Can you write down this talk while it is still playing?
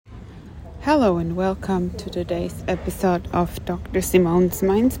Hello and welcome to today's episode of Dr. Simone's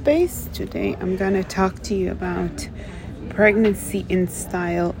Mindspace. Today I'm going to talk to you about pregnancy in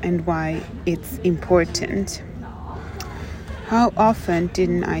style and why it's important. How often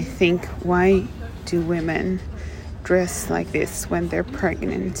didn't I think, why do women dress like this when they're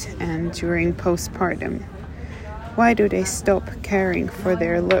pregnant and during postpartum? Why do they stop caring for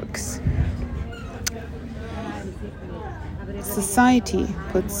their looks? Society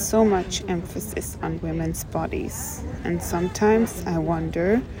puts so much emphasis on women's bodies, and sometimes I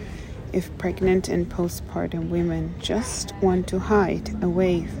wonder if pregnant and postpartum women just want to hide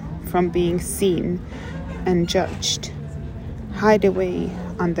away from being seen and judged, hide away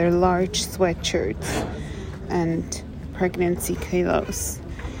on their large sweatshirts and pregnancy kilos,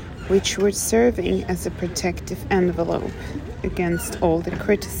 which were serving as a protective envelope against all the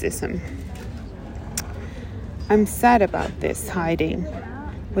criticism. I'm sad about this hiding,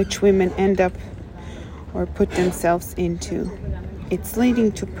 which women end up or put themselves into. It's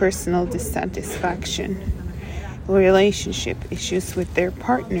leading to personal dissatisfaction, relationship issues with their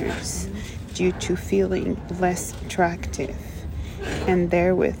partners due to feeling less attractive, and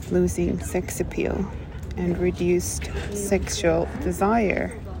therewith losing sex appeal and reduced sexual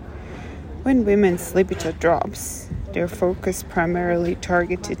desire. When women's libido drops, their focus primarily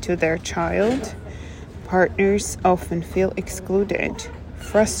targeted to their child. Partners often feel excluded,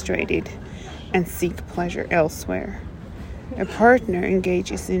 frustrated, and seek pleasure elsewhere. A partner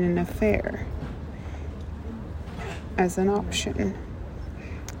engages in an affair as an option,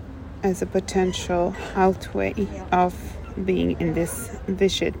 as a potential outweigh of being in this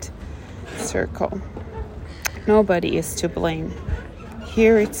vicious circle. Nobody is to blame.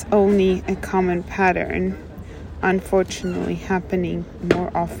 Here it's only a common pattern, unfortunately happening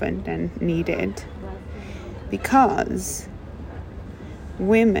more often than needed. Because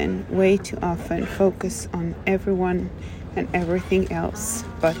women way too often focus on everyone and everything else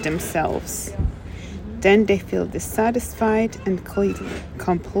but themselves. Then they feel dissatisfied and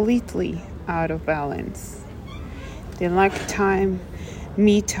completely out of balance. They lack time,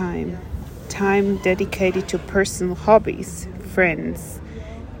 me time, time dedicated to personal hobbies, friends,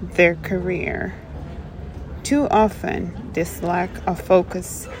 their career. Too often, this lack of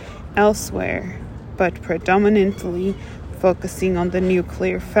focus elsewhere, but predominantly focusing on the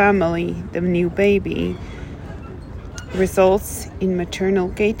nuclear family, the new baby, results in maternal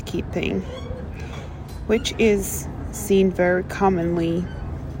gatekeeping, which is seen very commonly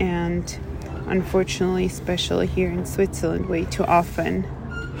and unfortunately, especially here in Switzerland, way too often.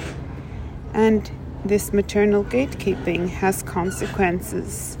 And this maternal gatekeeping has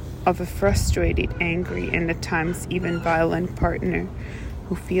consequences of a frustrated, angry, and at times even violent partner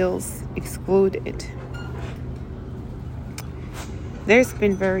who feels excluded. There's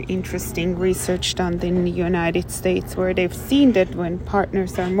been very interesting research done in the United States where they've seen that when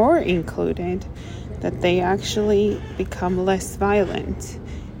partners are more included, that they actually become less violent.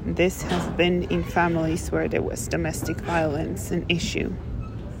 This has been in families where there was domestic violence an issue.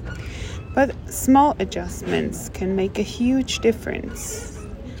 But small adjustments can make a huge difference.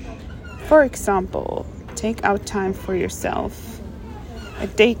 For example, take out time for yourself. A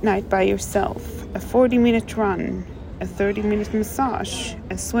date night by yourself, a 40-minute run, a 30-minute massage,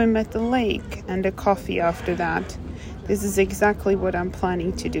 a swim at the lake, and a coffee after that. This is exactly what I'm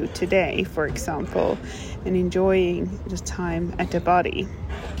planning to do today, for example, and enjoying the time at the body.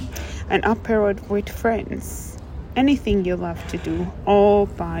 An apéro with friends. Anything you love to do all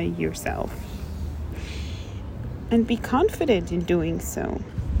by yourself. And be confident in doing so.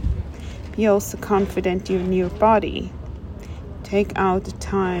 Be also confident in your body. Take out the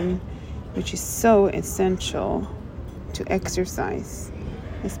time which is so essential to exercise,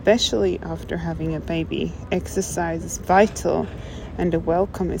 especially after having a baby. Exercise is vital and a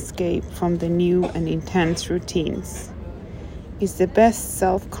welcome escape from the new and intense routines. It's the best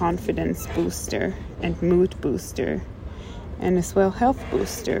self-confidence booster and mood booster, and as well health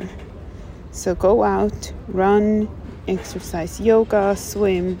booster. So go out, run, exercise, yoga,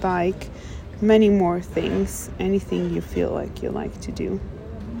 swim, bike, many more things, anything you feel like you like to do.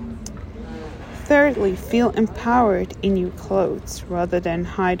 Thirdly, feel empowered in your clothes rather than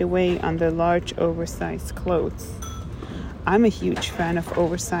hide away under large oversized clothes. I'm a huge fan of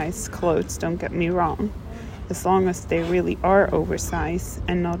oversized clothes, don't get me wrong, as long as they really are oversized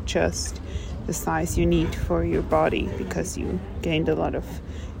and not just the size you need for your body because you gained a lot of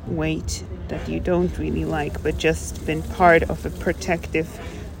weight that you don't really like, but just been part of a protective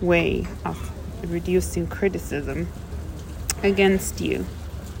way of reducing criticism against you.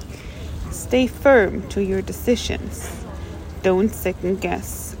 Stay firm to your decisions. Don't second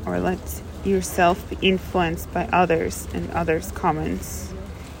guess or let yourself be influenced by others and others' comments.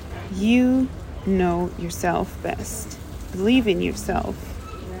 You know yourself best. Believe in yourself.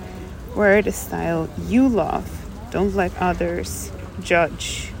 Wear the style you love. Don't let others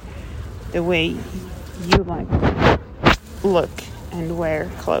judge the way you like to look and wear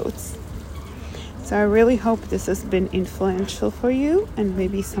clothes. So I really hope this has been influential for you and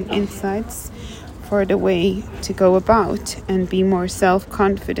maybe some insights for the way to go about and be more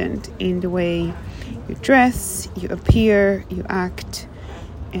self-confident in the way you dress, you appear, you act,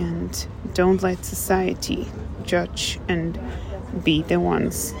 and don't let society judge and be the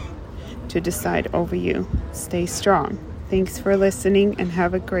ones to decide over you. Stay strong. Thanks for listening and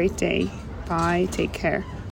have a great day. Bye. Take care.